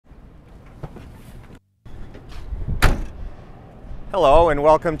Hello and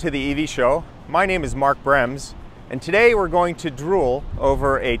welcome to the EV Show. My name is Mark Brems, and today we're going to drool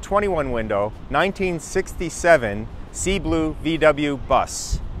over a 21-window 1967 Sea Blue VW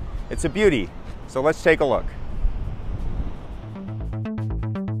bus. It's a beauty, so let's take a look.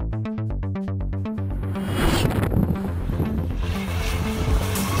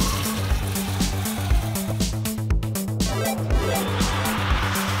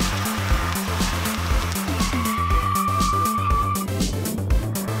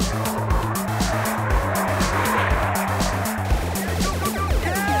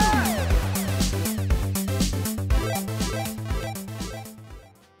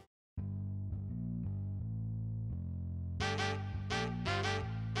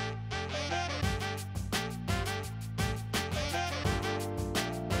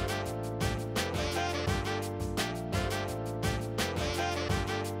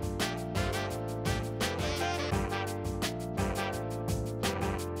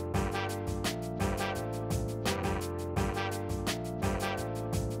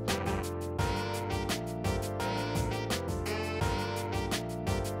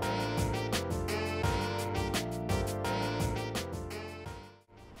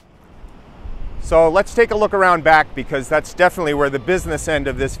 So let's take a look around back, because that's definitely where the business end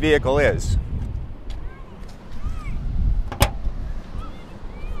of this vehicle is.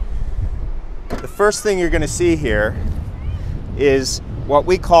 The first thing you're going to see here is what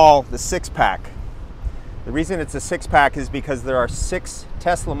we call the six-pack. The reason it's a six-pack is because there are 6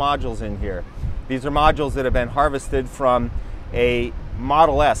 Tesla modules in here. These are modules that have been harvested from a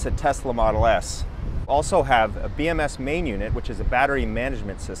Model S, a Tesla Model S. Also have a BMS main unit, which is a battery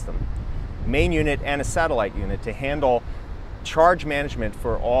management system. Main unit and a satellite unit to handle charge management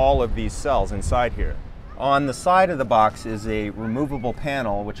for all of these cells inside here. On the side of the box is a removable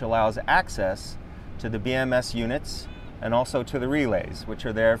panel which allows access to the BMS units and also to the relays, which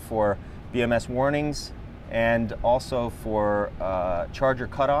are there for BMS warnings and also for charger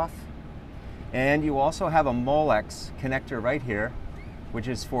cutoff. And you also have a Molex connector right here, which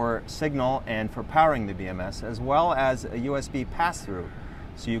is for signal and for powering the BMS, as well as a USB pass-through,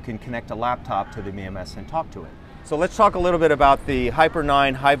 so you can connect a laptop to the BMS and talk to it. So let's talk a little bit about the Hyper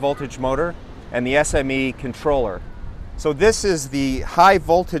 9 high voltage motor and the SME controller. So this is the high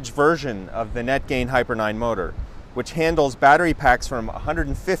voltage version of the NetGain Hyper 9 motor, which handles battery packs from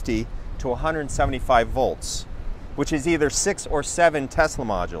 150 to 175 volts, which is either 6 or 7 Tesla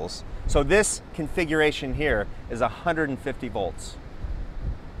modules. So this configuration here is 150 volts.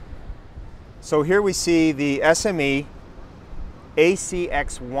 So here we see the SME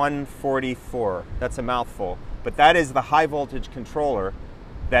ACX144, that's a mouthful, but that is the high voltage controller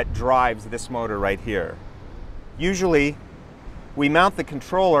that drives this motor right here. Usually we mount the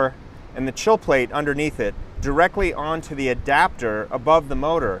controller and the chill plate underneath it directly onto the adapter above the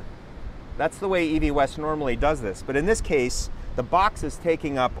motor. That's the way EV West normally does this, but in this case the box is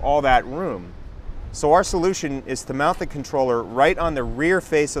taking up all that room. So our solution is to mount the controller right on the rear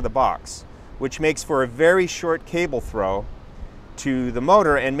face of the box, which makes for a very short cable throw to the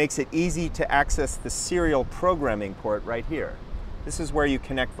motor and makes it easy to access the serial programming port right here. This is where you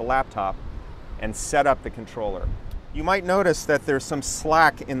connect the laptop and set up the controller. You might notice that there's some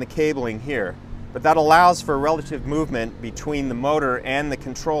slack in the cabling here, but that allows for relative movement between the motor and the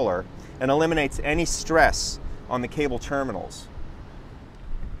controller and eliminates any stress on the cable terminals.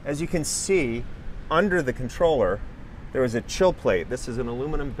 As you can see, under the controller there is a chill plate. This is an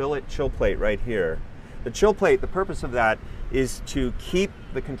aluminum billet chill plate right here. The chill plate, the purpose of that is to keep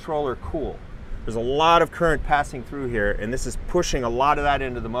the controller cool. There's a lot of current passing through here, and this is pushing a lot of that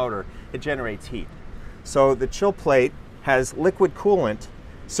into the motor. It generates heat. So the chill plate has liquid coolant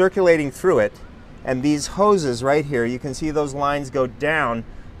circulating through it, and these hoses right here, you can see those lines go down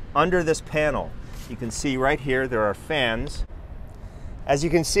under this panel. You can see right here there are fans. As you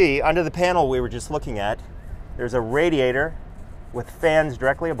can see, under the panel we were just looking at, there's a radiator with fans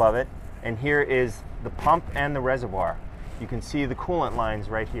directly above it, and here is the pump and the reservoir. You can see the coolant lines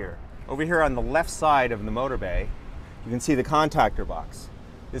right here. Over here on the left side of the motor bay, you can see the contactor box.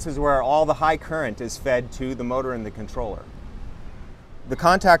 This is where all the high current is fed to the motor and the controller. The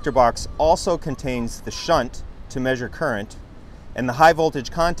contactor box also contains the shunt to measure current and the high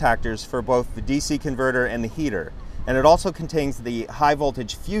voltage contactors for both the DC converter and the heater. And it also contains the high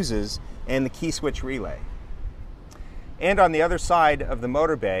voltage fuses and the key switch relay. And on the other side of the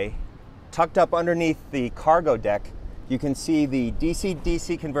motor bay, tucked up underneath the cargo deck, you can see the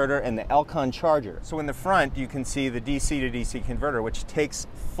DC-DC converter and the Elcon charger. So in the front, you can see the DC to DC converter, which takes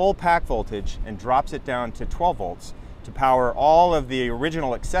full pack voltage and drops it down to 12 volts to power all of the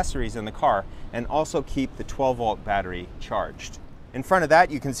original accessories in the car and also keep the 12-volt battery charged. In front of that,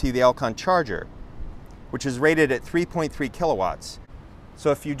 you can see the Elcon charger, which is rated at 3.3 kilowatts.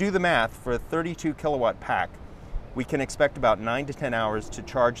 So if you do the math for a 32 kilowatt pack, we can expect about 9 to 10 hours to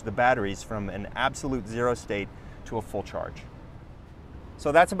charge the batteries from an absolute zero state to a full charge.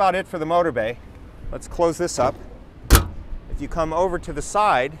 So that's about it for the motor bay. Let's close this up. If you come over to the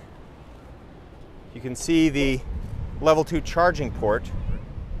side, you can see the level 2 charging port,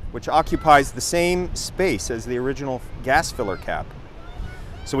 which occupies the same space as the original gas filler cap.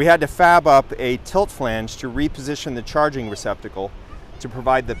 So we had to fab up a tilt flange to reposition the charging receptacle to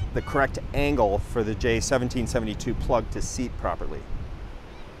provide the correct angle for the J1772 plug to seat properly.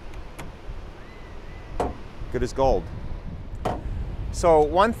 Good as gold. So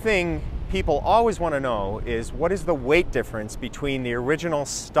one thing people always want to know is, what is the weight difference between the original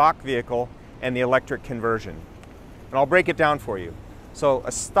stock vehicle and the electric conversion? And I'll break it down for you. So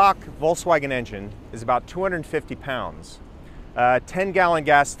a stock Volkswagen engine is about 250 pounds. A 10-gallon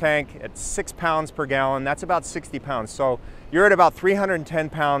gas tank at 6 pounds per gallon, that's about 60 pounds. So you're at about 310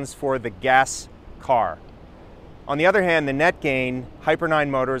 pounds for the gas car. On the other hand, the net gain Hyper 9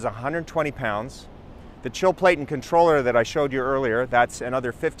 motor is 120 pounds. The chill plate and controller that I showed you earlier, that's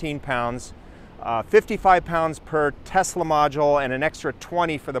another 15 pounds. 55 pounds per Tesla module and an extra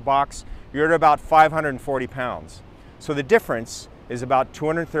 20 for the box. You're at about 540 pounds. So the difference is about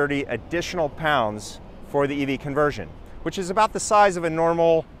 230 additional pounds for the EV conversion, which is about the size of a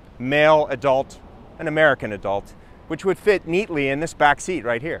normal male adult, an American adult, which would fit neatly in this back seat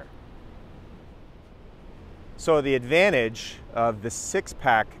right here. So the advantage of the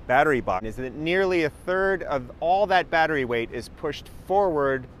 6-pack battery box is that nearly a third of all that battery weight is pushed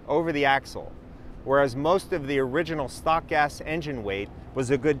forward over the axle, whereas most of the original stock gas engine weight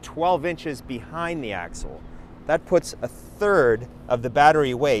was a good 12 inches behind the axle. That puts a third of the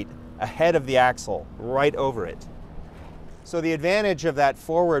battery weight ahead of the axle, right over it. So the advantage of that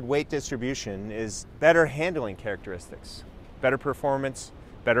forward weight distribution is better handling characteristics, better performance,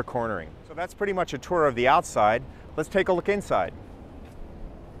 better cornering. So that's pretty much a tour of the outside. Let's take a look inside.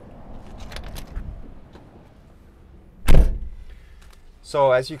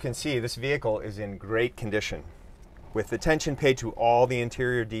 So as you can see, this vehicle is in great condition, with attention paid to all the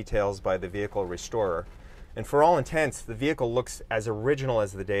interior details by the vehicle restorer. And for all intents, the vehicle looks as original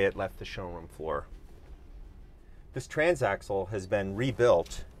as the day it left the showroom floor. This transaxle has been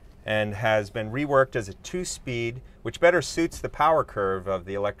rebuilt and has been reworked as a 2-speed, which better suits the power curve of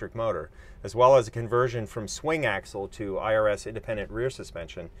the electric motor, as well as a conversion from swing axle to IRS independent rear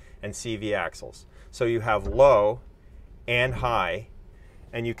suspension and CV axles. So you have low and high,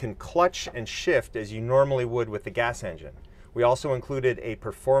 and you can clutch and shift as you normally would with the gas engine. We also included a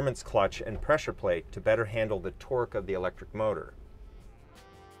performance clutch and pressure plate to better handle the torque of the electric motor.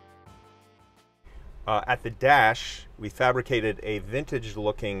 At the dash, we fabricated a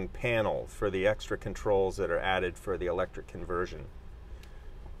vintage-looking panel for the extra controls that are added for the electric conversion.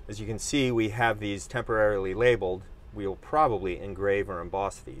 As you can see, we have these temporarily labeled. We will probably engrave or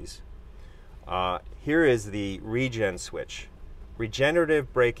emboss these. Here is the Regen Switch.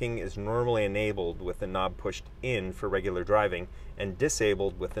 Regenerative braking is normally enabled with the knob pushed in for regular driving and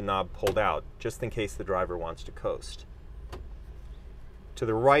disabled with the knob pulled out, just in case the driver wants to coast. To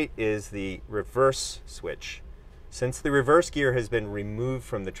the right is the reverse switch. Since the reverse gear has been removed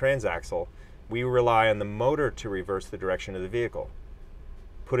from the transaxle, we rely on the motor to reverse the direction of the vehicle.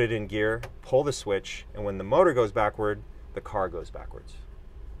 Put it in gear, pull the switch, and when the motor goes backward, the car goes backwards.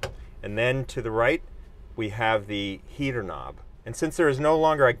 And then to the right, we have the heater knob. And since there is no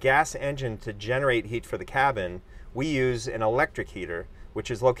longer a gas engine to generate heat for the cabin, we use an electric heater,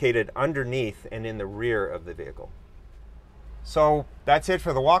 which is located underneath and in the rear of the vehicle. So that's it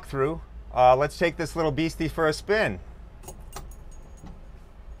for the walkthrough. Let's take this little beastie for a spin.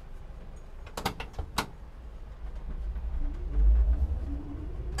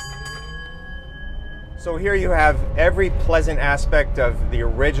 So here you have every pleasant aspect of the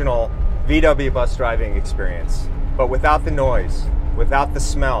original VW bus driving experience, but without the noise, without the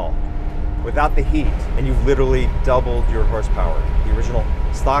smell, without the heat, and you've literally doubled your horsepower. The original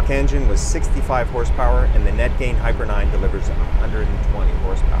stock engine was 65 horsepower, and the net gain Hyper 9 delivers 120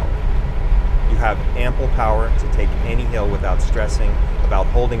 horsepower. You have ample power to take any hill without stressing about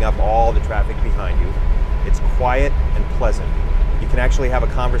holding up all the traffic behind you. It's quiet and pleasant. You can actually have a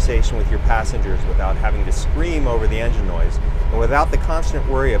conversation with your passengers without having to scream over the engine noise, and without the constant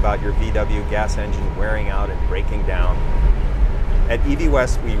worry about your VW gas engine wearing out and breaking down. At EV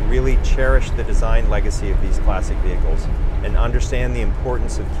West, we really cherish the design legacy of these classic vehicles and understand the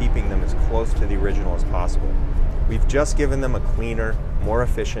importance of keeping them as close to the original as possible. We've just given them a cleaner, more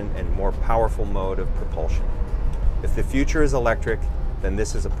efficient, and more powerful mode of propulsion. If the future is electric, then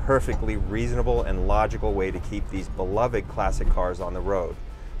this is a perfectly reasonable and logical way to keep these beloved classic cars on the road,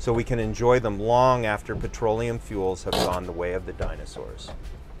 so we can enjoy them long after petroleum fuels have gone the way of the dinosaurs.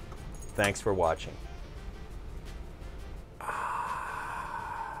 Thanks for watching.